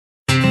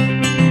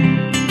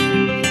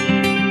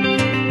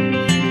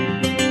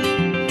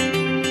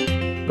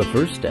The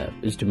first step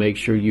is to make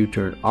sure you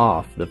turn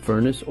off the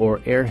furnace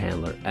or air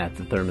handler at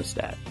the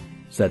thermostat.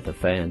 Set the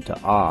fan to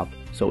off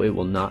so it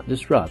will not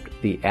disrupt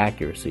the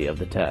accuracy of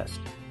the test.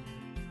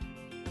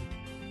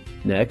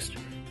 Next,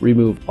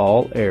 remove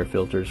all air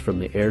filters from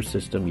the air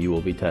system you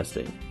will be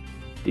testing.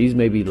 These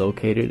may be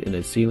located in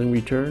a ceiling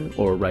return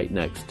or right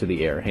next to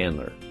the air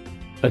handler.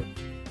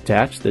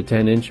 Attach the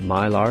 10-inch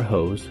Mylar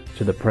hose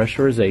to the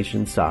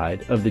pressurization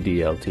side of the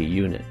DLT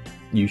unit.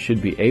 You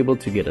should be able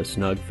to get a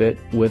snug fit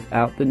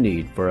without the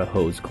need for a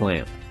hose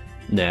clamp.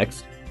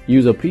 Next,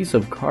 use a piece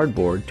of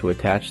cardboard to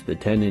attach the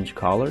 10-inch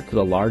collar to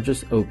the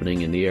largest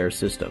opening in the air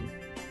system.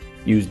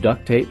 Use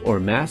duct tape or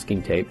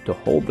masking tape to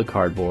hold the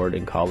cardboard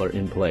and collar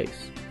in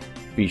place.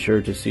 Be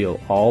sure to seal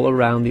all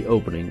around the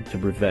opening to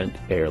prevent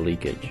air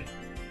leakage.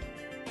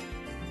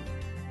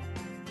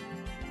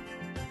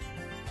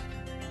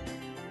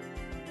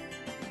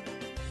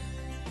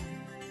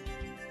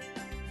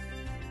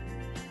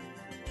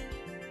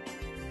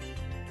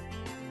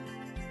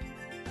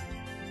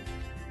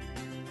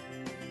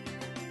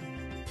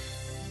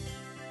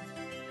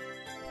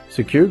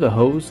 Secure the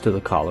hose to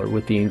the collar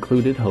with the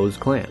included hose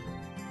clamp.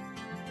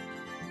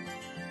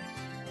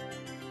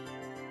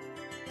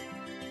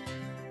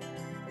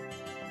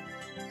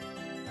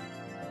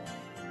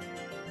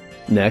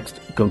 Next,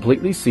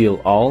 completely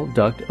seal all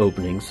duct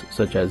openings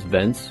such as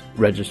vents,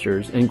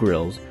 registers, and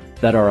grills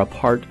that are a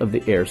part of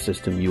the air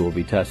system you will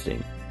be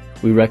testing.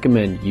 We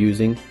recommend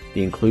using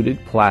the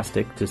included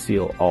plastic to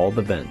seal all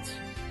the vents,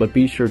 but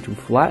be sure to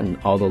flatten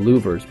all the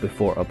louvers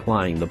before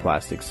applying the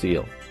plastic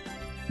seal.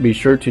 Be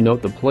sure to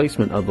note the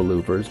placement of the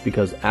louvers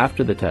because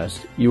after the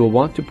test, you will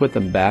want to put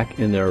them back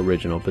in their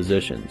original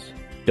positions.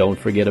 Don't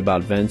forget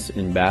about vents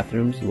in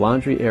bathrooms,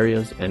 laundry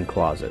areas, and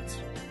closets.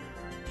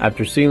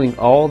 After sealing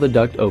all the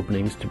duct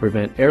openings to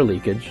prevent air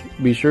leakage,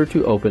 be sure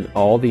to open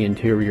all the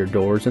interior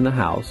doors in the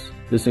house.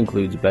 This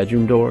includes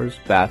bedroom doors,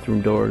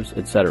 bathroom doors,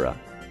 etc.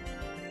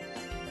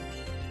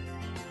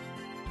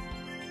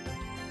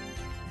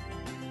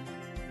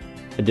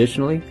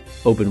 Additionally,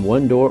 open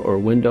one door or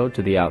window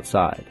to the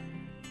outside.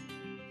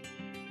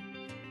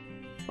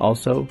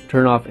 Also,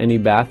 turn off any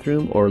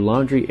bathroom or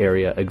laundry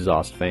area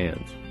exhaust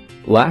fans.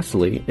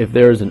 Lastly, if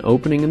there is an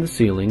opening in the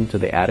ceiling to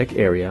the attic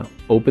area,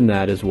 open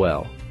that as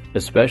well,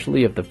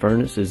 especially if the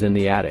furnace is in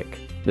the attic.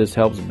 This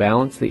helps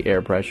balance the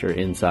air pressure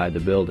inside the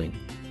building.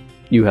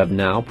 You have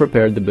now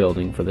prepared the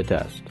building for the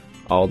test.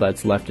 All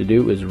that's left to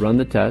do is run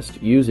the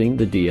test using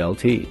the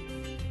DLT.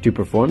 To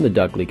perform the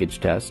duct leakage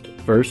test,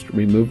 first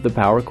remove the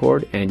power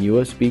cord and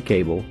USB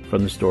cable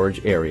from the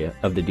storage area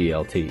of the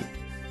DLT.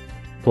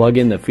 Plug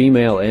in the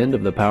female end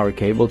of the power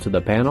cable to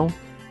the panel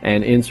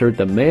and insert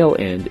the male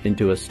end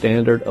into a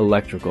standard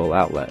electrical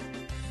outlet.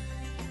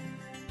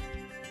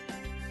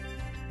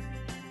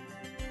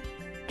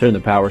 Turn the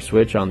power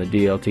switch on the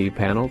DLT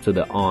panel to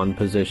the on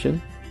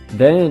position,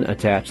 then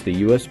attach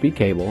the USB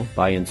cable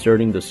by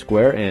inserting the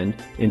square end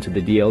into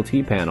the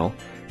DLT panel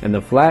and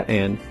the flat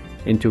end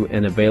into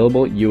an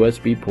available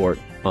USB port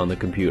on the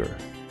computer.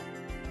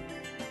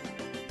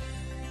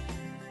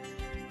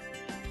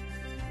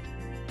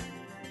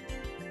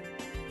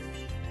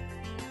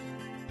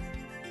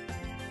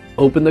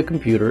 Open the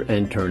computer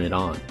and turn it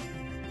on.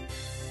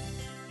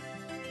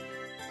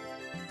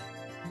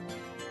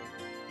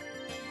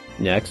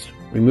 Next,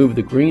 remove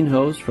the green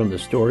hose from the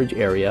storage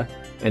area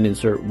and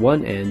insert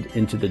one end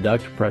into the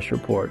duct pressure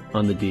port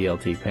on the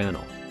DLT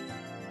panel.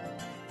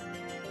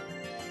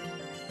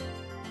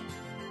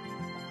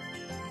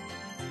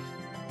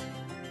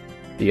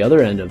 The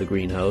other end of the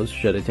green hose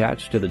should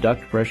attach to the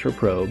duct pressure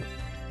probe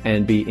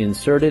and be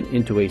inserted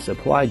into a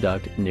supply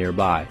duct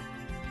nearby.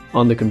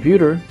 On the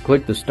computer,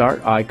 click the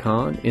Start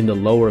icon in the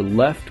lower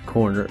left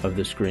corner of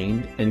the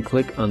screen and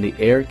click on the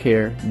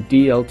AirCare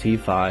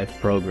DLT5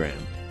 program.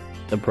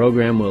 The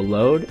program will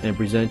load and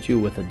present you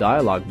with a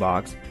dialog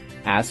box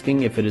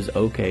asking if it is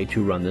okay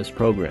to run this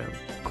program.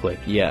 Click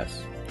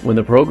Yes. When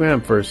the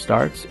program first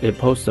starts, it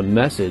posts a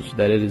message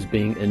that it is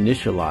being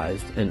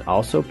initialized and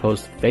also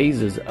posts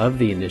phases of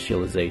the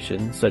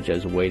initialization such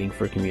as waiting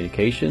for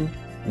communication,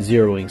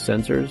 zeroing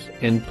sensors,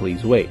 and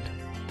please wait.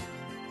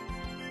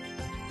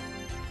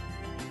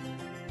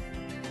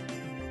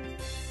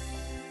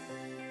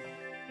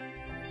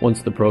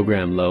 Once the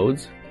program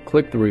loads,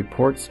 click the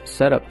Reports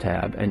Setup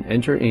tab and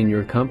enter in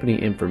your company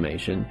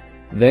information,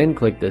 then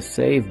click the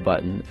Save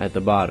button at the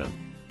bottom.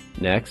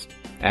 Next,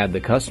 add the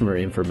customer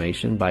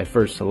information by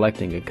first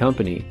selecting a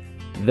company,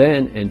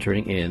 then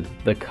entering in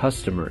the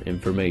customer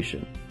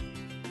information.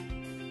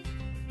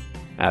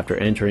 After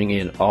entering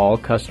in all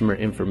customer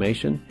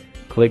information,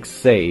 click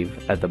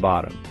Save at the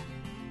bottom.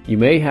 You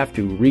may have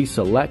to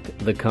reselect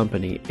the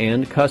company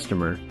and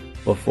customer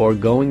before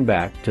going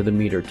back to the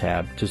Meter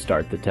tab to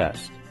start the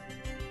test.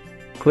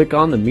 Click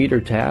on the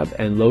Meter tab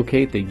and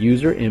locate the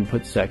User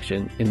Input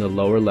section in the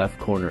lower left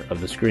corner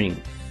of the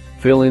screen.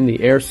 Fill in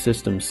the air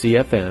system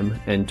CFM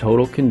and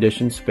total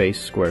conditioned space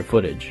square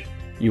footage.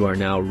 You are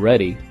now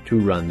ready to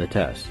run the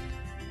test.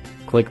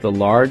 Click the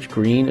large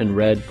green and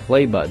red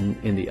play button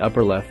in the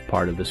upper left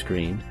part of the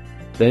screen,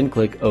 then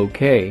click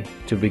OK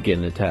to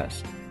begin the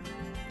test.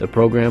 The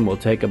program will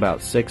take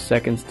about 6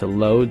 seconds to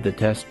load the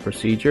test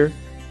procedure,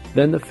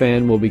 then the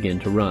fan will begin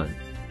to run.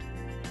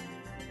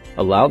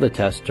 Allow the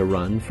test to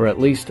run for at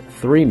least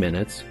 3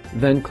 minutes,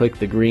 then click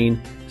the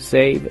green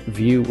Save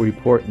View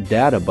Report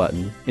Data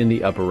button in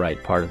the upper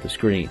right part of the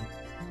screen.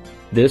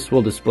 This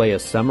will display a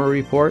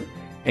summary report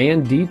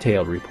and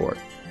detailed report.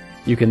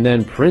 You can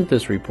then print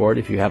this report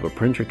if you have a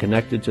printer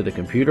connected to the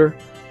computer,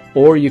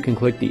 or you can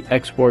click the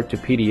Export to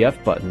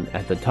PDF button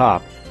at the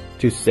top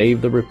to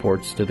save the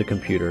reports to the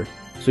computer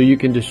so you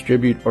can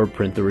distribute or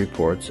print the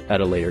reports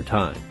at a later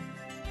time.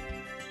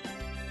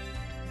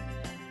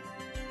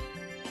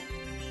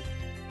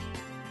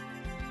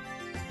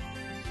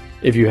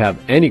 If you have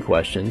any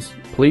questions,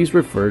 please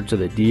refer to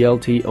the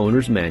DLT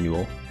Owner's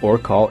Manual or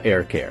call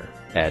AirCare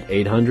at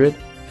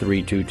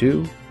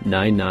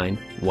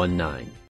 800-322-9919.